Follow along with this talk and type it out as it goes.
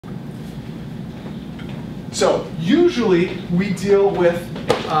So usually we deal with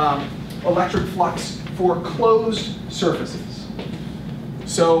electric flux for closed surfaces.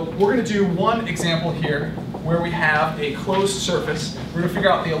 So we're going to do one example here where we have a closed surface. We're going to figure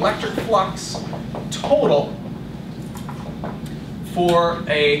out the electric flux total for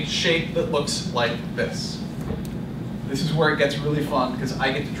a shape that looks like this. This is where it gets really fun because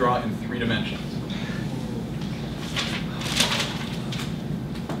I get to draw in 3 dimensions.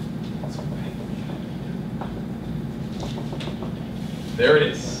 There it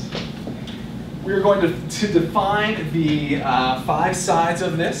is. We're going to define the 5 sides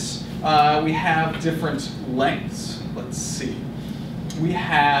of this. We have different lengths. Let's see. We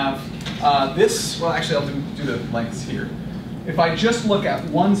have this, well actually I'll do the lengths here. If I just look at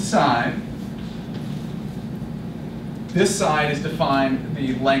one side, this side is defined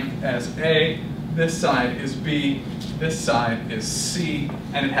the length as A, this side is B, this side is C,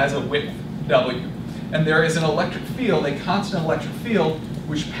 and it has a width W. And there is an electric field, a constant electric field,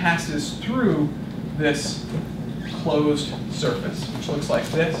 which passes through this closed surface, which looks like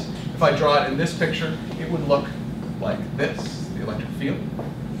this. If I draw it in this picture, it would look like this, the electric field.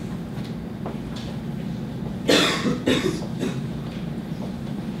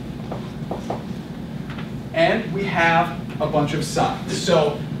 And we have a bunch of sides.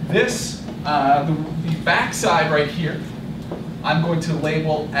 So this, the back side right here, I'm going to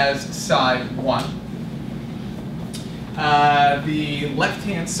label as side 1. The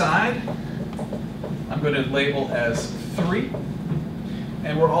left-hand side, I'm going to label as 3.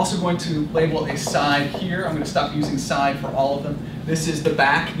 And we're also going to label a side here. I'm going to stop using side for all of them. This is the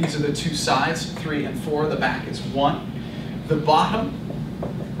back. These are the 2 sides, 3 and 4. The back is 1. The bottom,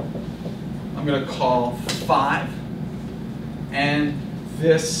 I'm going to call 5. And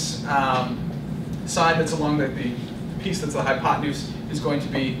this side that's along the piece that's the hypotenuse is going to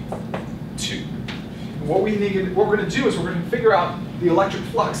be 2. What we're going to do is we're going to figure out the electric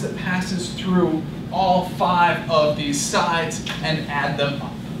flux that passes through all 5 of these sides and add them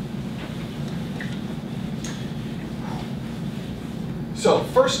up. So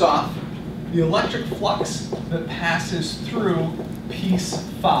first off, the electric flux that passes through piece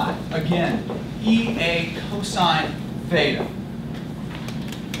 5. Again, EA cosine theta.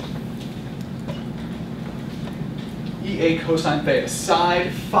 EA cosine theta,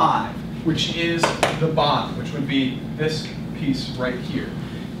 side 5. Which is the bottom, which would be this piece right here.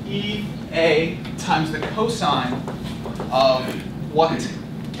 EA times the cosine of what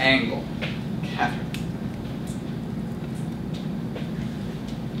angle? Catherine.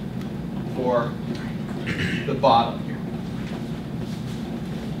 For the bottom here.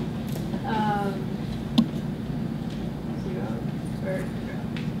 0 or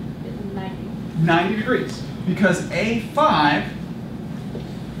 90. 90 degrees, because A5,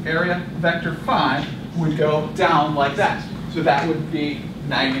 area vector 5, would go down like that. So that would be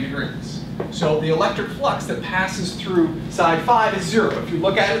 90 degrees. So the electric flux that passes through side 5 is 0. If you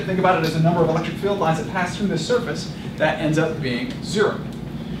look at it, think about it as a number of electric field lines that pass through this surface, that ends up being 0.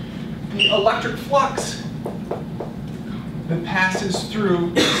 The electric flux that passes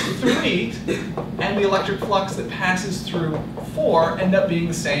through 3 and the electric flux that passes through 4 end up being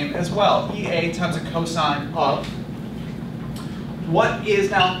the same as well. EA times a cosine of what is,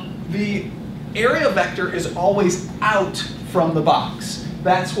 now the area vector is always out from the box.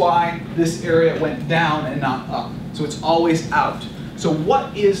 That's why this area went down and not up. So it's always out. So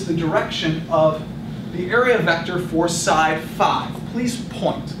what is the direction of the area vector for side 5? Please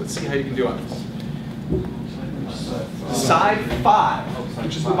point. Let's see how you can do on this. Side 5,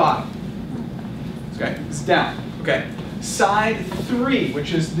 which is the bottom. Okay, it's down. Okay. Side 3,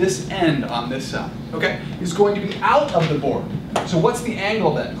 which is this end on this side, okay, is going to be out of the board. So what's the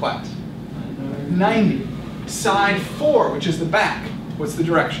angle then, class? 90. Side 4, which is the back, what's the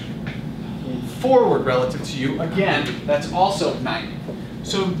direction? Forward relative to you. Again, that's also 90.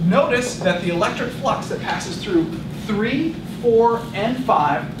 So notice that the electric flux that passes through 3, 4, and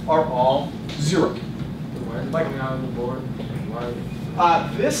 5 are all 0. Why is it coming out of the board?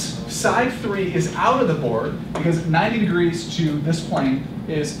 This side 3 is out of the board because 90 degrees to this plane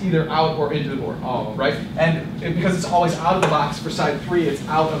is either out or into the board. Oh, right? And because it's always out of the box for side 3, it's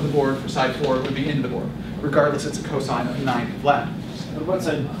out of the board. For side 4, it would be into the board. Regardless, it's a cosine of 90 flat. What about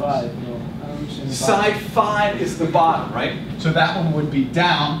side 5? No, I don't understand. Side 5 is the bottom, right? So that one would be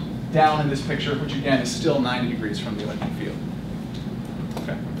down in this picture, which again is still 90 degrees from the electric field.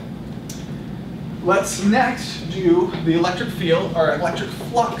 Okay. Let's next do the electric field, or electric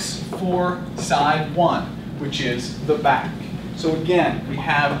flux for side 1, which is the back. So again, we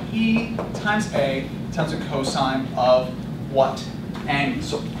have E times A times a cosine of what angle?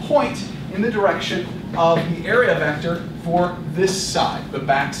 So point in the direction of the area vector for this side, the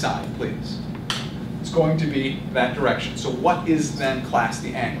back side, please. It's going to be that direction. So what is then, class,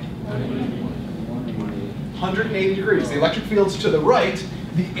 the angle? 180 degrees. The electric field's to the right.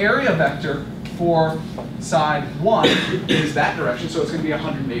 The area vector for side 1 is that direction, so it's going to be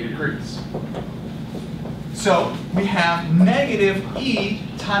 180 degrees. So we have negative E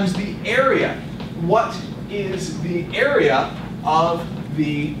times the area. What is the area of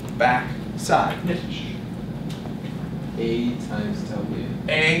the back side? A times W.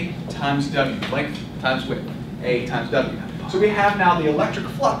 A times W, length times width, A times W. So we have now the electric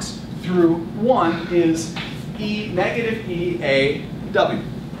flux through 1 is E, negative E, A, W.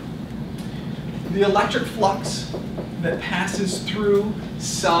 The electric flux that passes through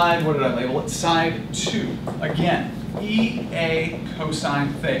side, what did I label it? Side 2. Again, E, A,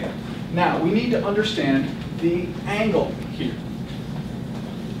 cosine theta. Now, we need to understand the angle here.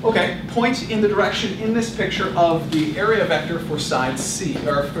 Okay, point in the direction in this picture of the area vector for side C,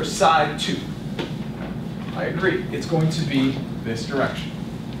 or for side 2. I agree, it's going to be this direction.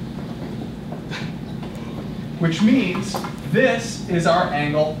 Which means this is our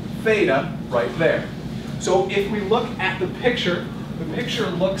angle theta right there. So if we look at the picture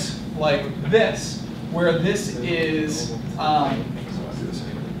looks like this, where this is,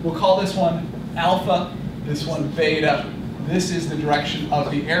 we'll call this one alpha, this one beta. This is the direction of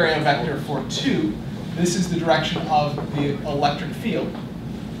the area vector for 2. This is the direction of the electric field.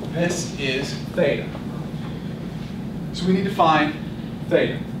 This is theta. So we need to find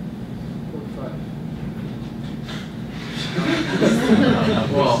theta.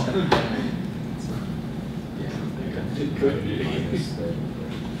 Well, It could be.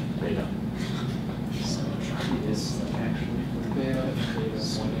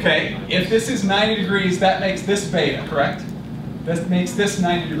 Okay, if this is 90 degrees, that makes this beta, correct? That makes this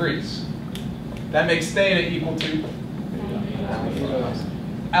 90 degrees. That makes theta equal to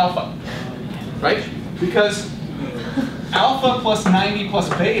alpha, right? Because alpha plus 90 plus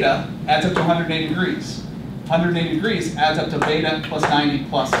beta adds up to 180 degrees. 180 degrees adds up to beta plus 90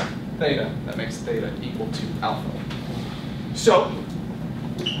 plus theta. That makes theta equal to alpha. So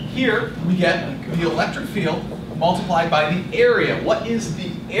here we get the electric field multiplied by the area. What is the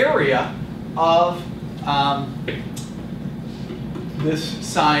area of this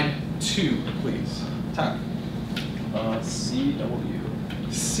side 2, please? Tyler. CW.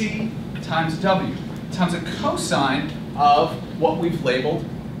 C times W times a cosine of what we've labeled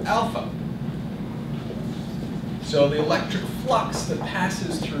alpha. So the electric flux that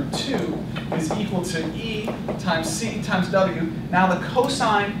passes through 2 is equal to E times C times W. Now the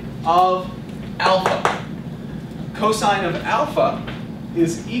cosine of alpha. Cosine of alpha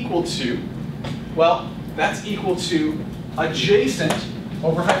is equal to, well, that's equal to adjacent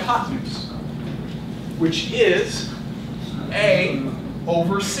over hypotenuse, which is A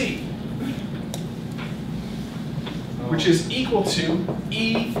over C, which is equal to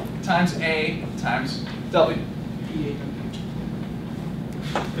E times A times W.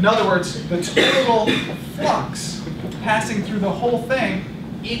 In other words, the total flux passing through the whole thing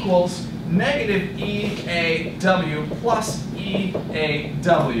equals negative EAW plus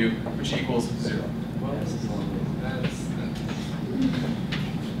EAW, which equals 0.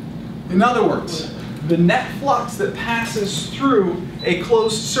 In other words, the net flux that passes through a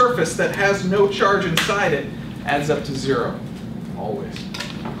closed surface that has no charge inside it adds up to 0, always.